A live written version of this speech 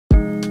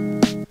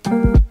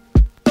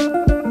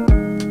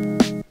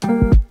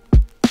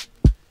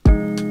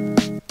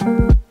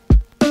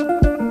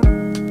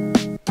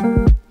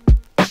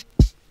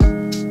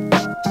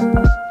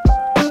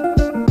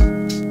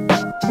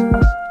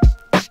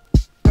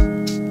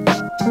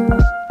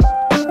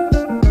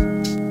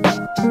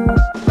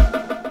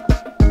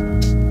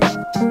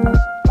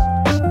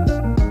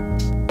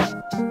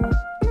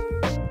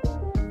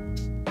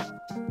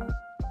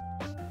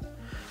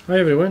Hi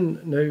everyone,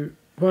 now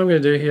what I'm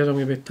going to do here, I'm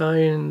going to be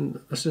tying,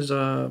 this is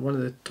one of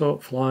the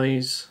top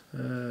flies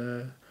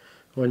on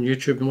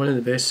YouTube and one of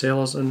the best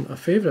sellers and a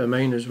favourite of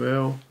mine as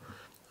well.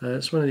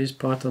 It's one of these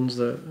patterns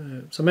that,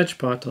 it's a midge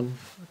pattern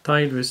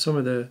tied with some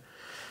of the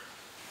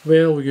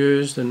well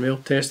used and well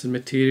tested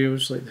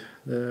materials like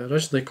the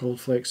originally called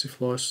flexi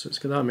floss. It's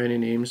got that many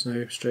names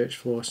now, stretch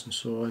floss and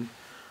so on,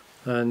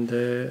 and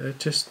it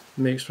just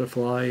makes for a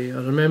fly.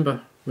 I remember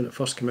when it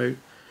first came out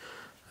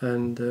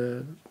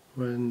and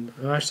when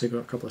I actually got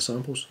a couple of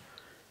samples,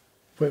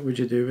 what would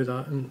you do with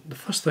that? And the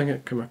first thing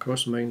that came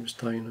across my mind was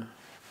tying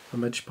a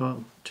midge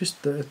pattern.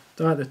 Just at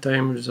the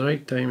time, it was the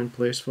right time and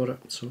place for it.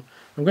 So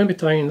I'm going to be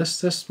tying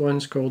this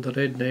one's called the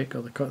red neck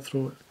or the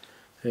cutthroat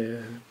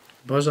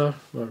buzzer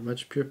or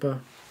midge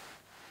pupa.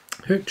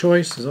 Hook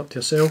choice is up to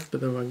yourself,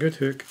 but they're a good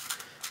hook.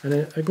 And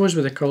it goes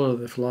with the colour of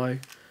the fly,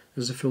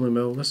 is the fully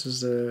mill. This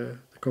is the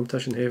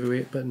competition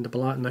heavyweight, but in the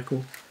black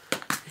nickel.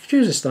 You could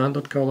use a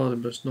standard colour,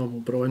 but it's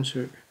normal bronze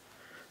hook.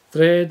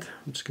 Thread,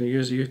 I'm just going to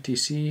use the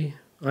UTC,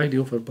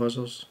 ideal for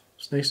buzzers.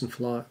 It's nice and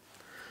flat,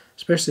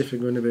 especially if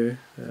you're going to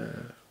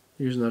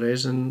be using a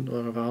resin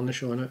or a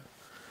varnish on it.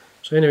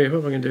 So anyway,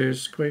 what we're going to do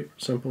is quite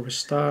simple. We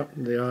start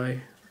the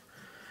eye.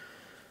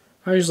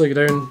 I usually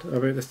go down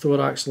about the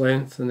thorax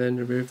length and then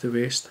remove the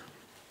waist.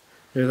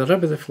 Now the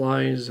rib of the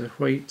fly is a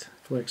white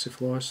flexi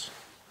floss.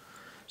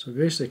 So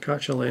basically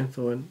catch a length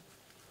on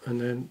and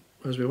then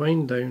as we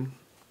wind down,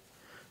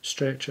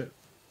 stretch it.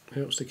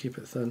 Helps to keep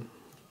it thin.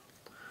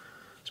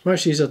 It's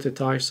much easier to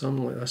tie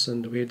something like this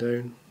on the way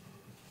down.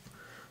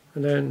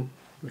 And then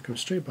we come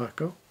straight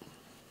back up.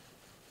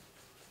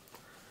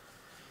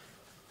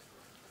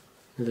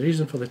 Now the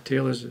reason for the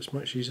tail is it's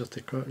much easier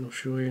to cut, and I'll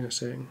show you in a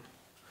second.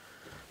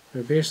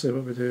 Now basically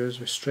what we do is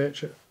we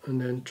stretch it and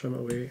then trim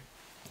it away.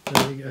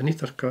 And you get a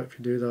neater cut if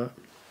you do that.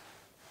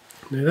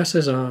 Now this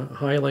is a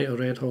highlighter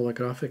red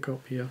holographic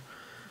up here,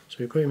 so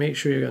you've got to make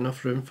sure you get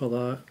enough room for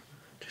that.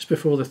 Just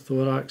before the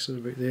thorax is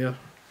about there.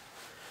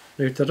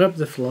 Now to rib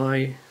the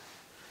fly,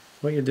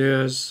 what you do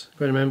is,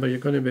 got to remember you're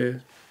going to be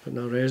putting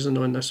a resin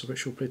on this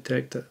which will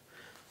protect it.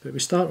 But we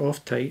start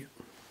off tight.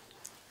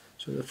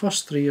 So the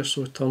first 3 or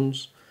so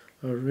turns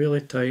are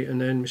really tight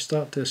and then we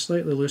start to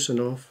slightly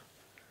loosen off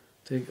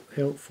to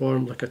help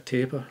form like a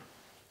taper.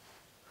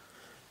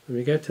 When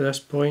we get to this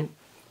point,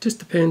 it just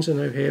depends on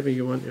how heavy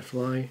you want your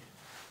fly.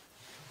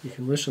 You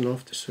can loosen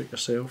off to suit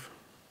yourself.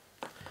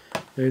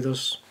 Now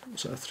there's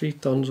sort of 3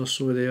 turns or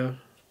so there.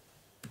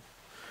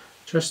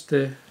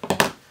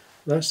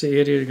 That's the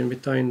area you're going to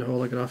be tying the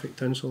holographic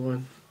tinsel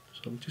on.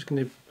 So I'm just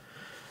going to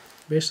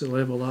basically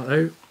level that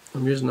out.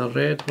 I'm using a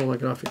red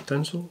holographic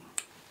tinsel.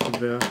 It could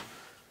be a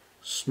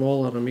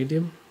small or a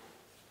medium.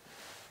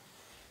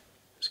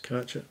 Just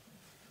catch it.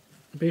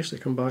 Basically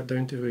come back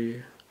down to where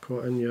you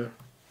caught in your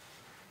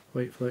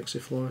white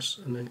flexi floss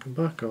and then come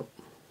back up.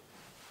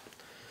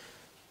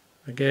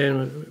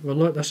 Again,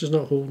 this is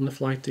not holding the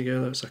fly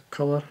together, it's a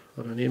colour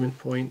or an aiming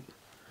point.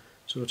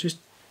 So we're just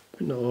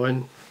putting it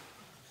on.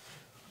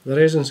 The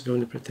resin's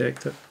going to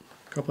protect it.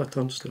 A couple of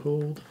turns to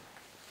hold.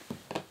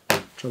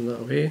 Trim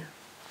that away.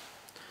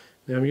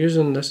 Now I'm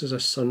using this as a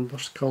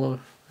sunburst colour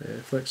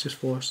flexi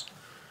floss.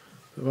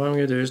 But what I'm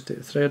going to do is take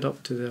the thread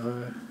up to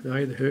the eye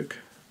of the hook.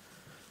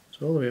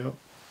 So all the way up.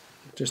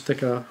 Just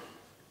take I've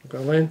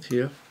got a length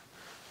here.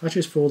 I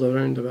just fold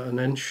around about 1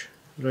 inch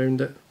round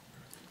it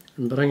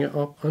and bring it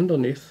up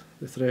underneath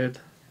the thread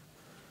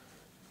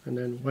and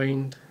then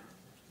wind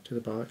to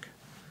the back.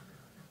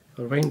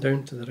 Or wind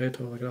down to the red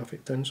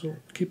holographic tinsel,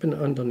 keeping it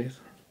underneath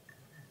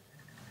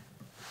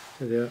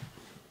to there.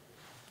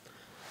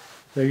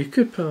 Now you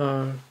could put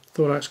a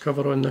thorax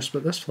cover on this,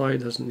 but this fly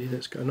doesn't need it,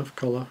 it's got enough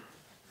colour.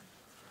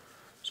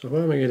 So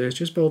what I'm going to do is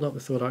just build up the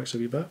thorax a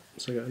wee bit,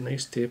 so I get a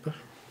nice taper.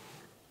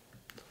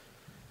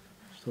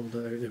 Just hold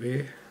it out of the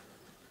way.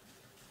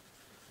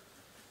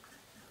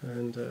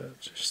 And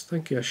just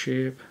think of a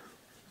shape.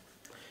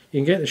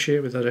 You can get the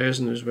shape with the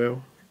resin as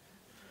well.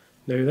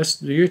 Now the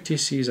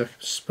UTC is a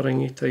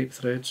springy type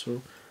thread,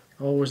 so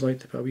I always like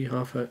to put a wee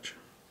half hitch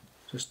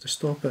just to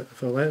stop it.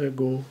 If I let it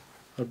go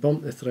or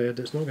bump the thread,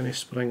 it's not going to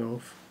spring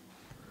off.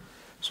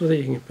 So that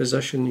you can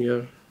position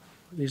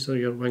these are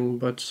your wing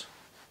buds.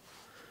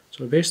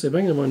 So basically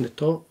bring them on the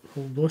top,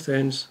 hold both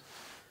ends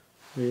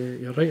with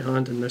your right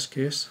hand in this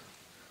case.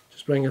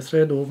 Just bring the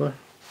thread over,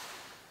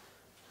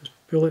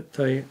 just pull it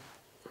tight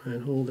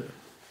and hold it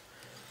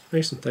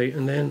nice and tight,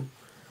 and then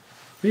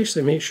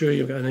basically make sure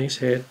you've got a nice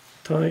head.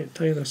 Tie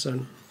this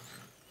in.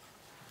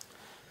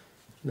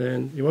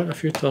 Then you want a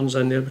few turns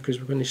in there because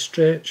we're going to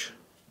stretch,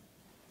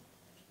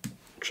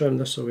 trim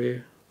this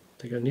away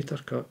to get a neater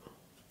cut.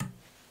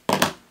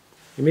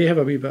 You may have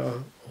a wee bit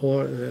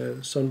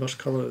of sunburst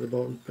colour at the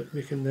bottom, but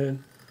we can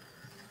then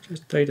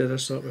just tidy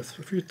this up with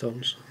a few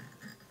turns.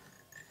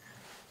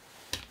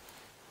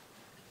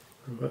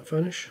 And that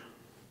finish.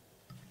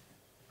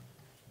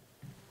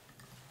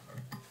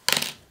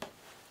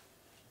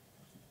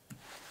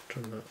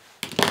 Trim that.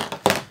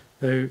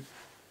 Now,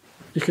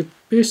 you could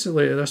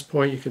basically at this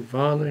point you could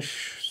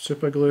varnish,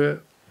 super glue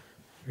it,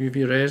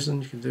 UV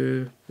resin. You can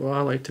do, well,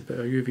 I like to put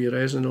a UV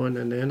resin on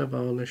and then a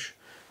varnish,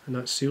 and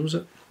that seals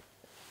it.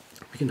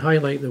 We can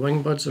highlight the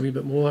wing buds a wee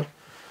bit more.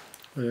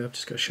 I've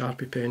just got a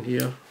Sharpie pen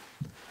here,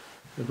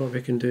 and what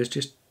we can do is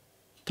just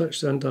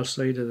touch the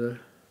underside of the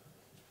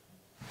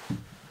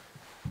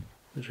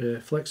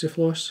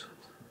flexifloss.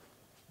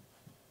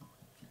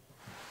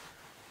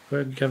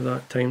 I'll give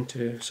that time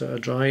to sort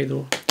of dry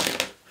though,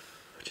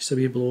 just a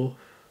wee blow.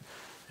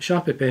 The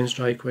Sharpie pens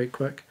dry quite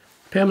quick.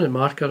 Permanent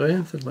marker or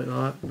anything like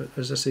that, but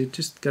as I say,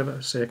 just give it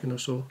a second or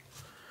so.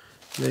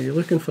 Now you're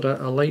looking for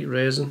a light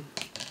resin.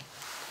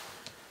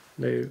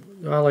 Now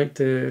I like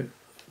to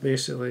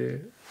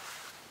basically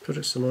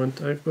put some on.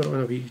 I've got it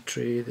on a wee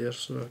tray there,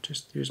 so I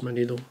just use my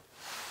needle.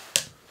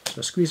 So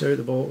I squeeze out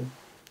the bottom,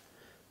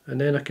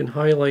 and then I can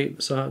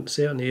highlight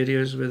certain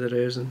areas with the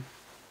resin.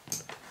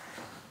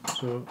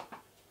 So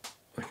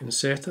I can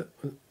set it.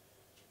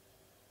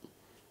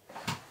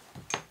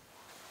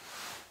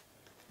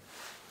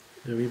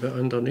 A wee bit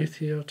underneath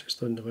here,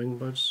 just on the wing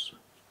buds.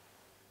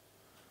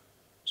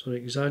 So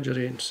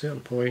exaggerating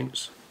certain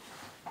points.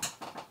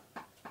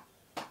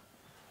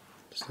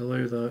 Just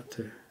allow that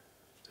to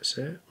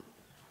set.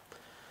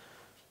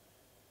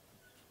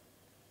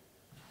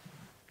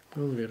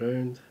 All the way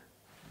around.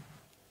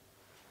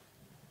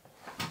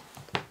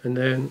 And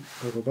then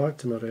I'll go back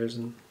to my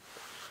resin,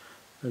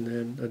 and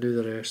then I do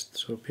the rest.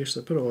 So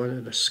basically put it on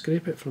and I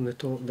scrape it from the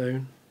top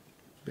down.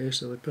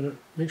 Basically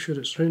make sure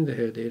it's round the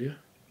head area.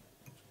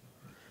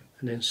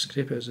 And then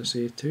scrape it, as I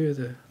say,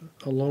 to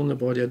along the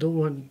body. I don't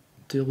want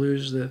to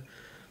lose the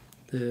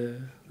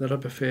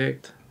rub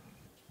effect.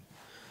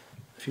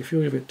 If you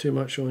feel you've got too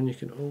much on, you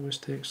can always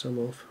take some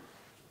off.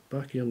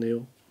 Back of your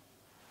nail.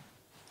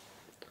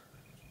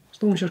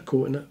 As long as you're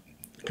coating it,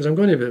 because I'm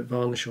going to put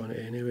varnish on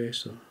it anyway,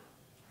 so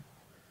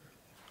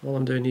all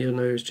I'm doing here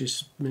now is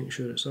just make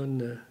sure it's on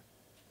the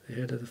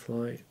head of the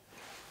fly.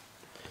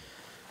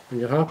 When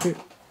you're happy,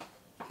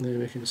 then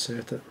we can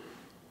set it.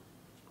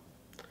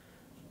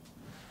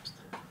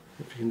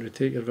 If you can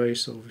rotate your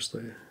vise,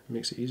 obviously it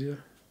makes it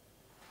easier.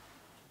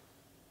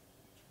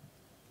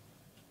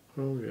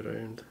 All the way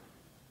around.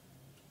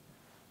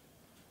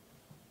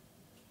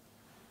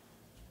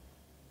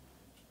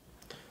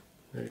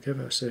 Now give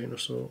it a second or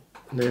so,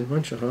 and then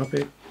once you're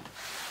happy,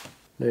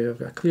 now I've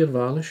got a clear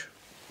varnish.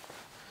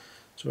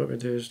 So what we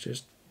do is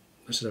this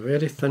is a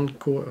very thin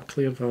coat of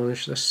clear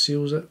varnish. This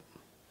seals it.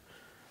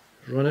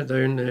 Run it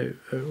down. Now it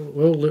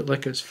will look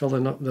like it's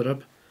filling up the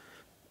rib,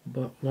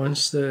 but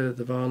once the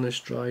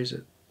varnish dries,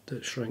 it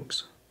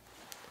shrinks.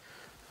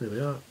 There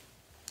we are,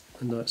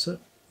 and that's it.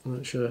 And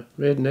that's your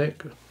red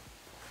neck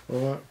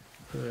or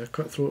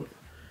cutthroat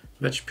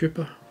midge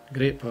pupa.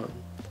 Great pattern.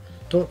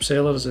 Top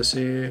seller, as I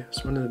say,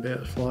 it's one of the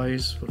better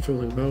flies for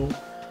fooling wool.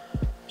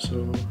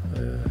 So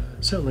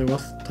it's certainly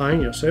worth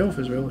tying yourself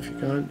as well if you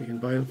can. You can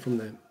buy them from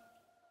them.